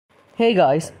Hey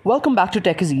guys, welcome back to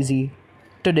Tech is Easy.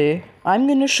 Today, I'm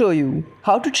going to show you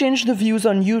how to change the views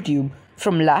on YouTube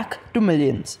from lakh to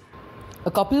millions.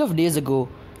 A couple of days ago,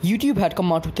 YouTube had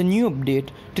come out with a new update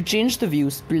to change the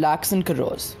views to lakhs and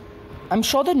crores. I'm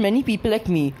sure that many people like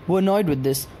me were annoyed with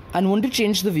this and want to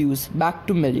change the views back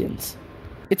to millions.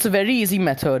 It's a very easy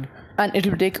method and it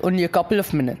will take only a couple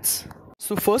of minutes.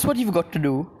 So first what you've got to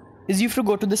do is you have to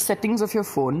go to the settings of your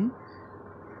phone.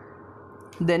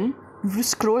 Then you have to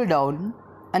scroll down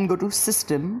and go to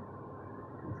System.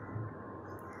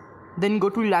 Then go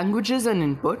to Languages and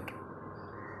Input.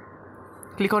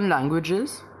 Click on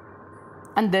Languages.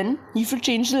 And then you have to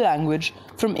change the language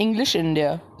from English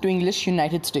India to English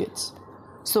United States.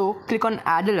 So click on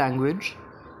Add a Language.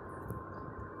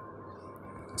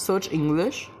 Search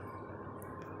English.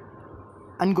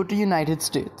 And go to United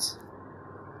States.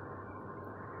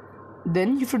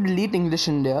 Then you have to delete English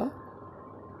India.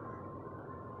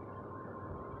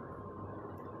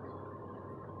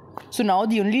 So now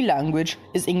the only language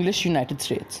is English United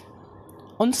States.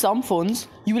 On some phones,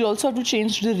 you will also have to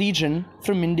change the region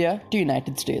from India to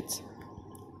United States.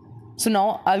 So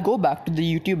now I'll go back to the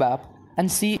YouTube app and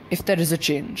see if there is a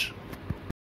change.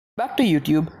 Back to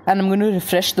YouTube and I'm going to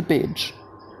refresh the page.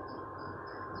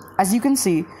 As you can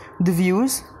see, the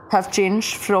views have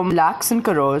changed from lakhs and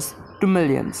crores to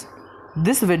millions.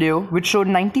 This video, which showed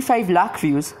 95 lakh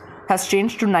views, has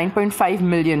changed to 9.5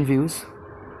 million views.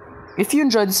 If you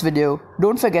enjoyed this video,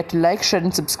 don't forget to like, share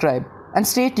and subscribe, and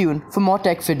stay tuned for more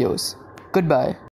tech videos. Goodbye.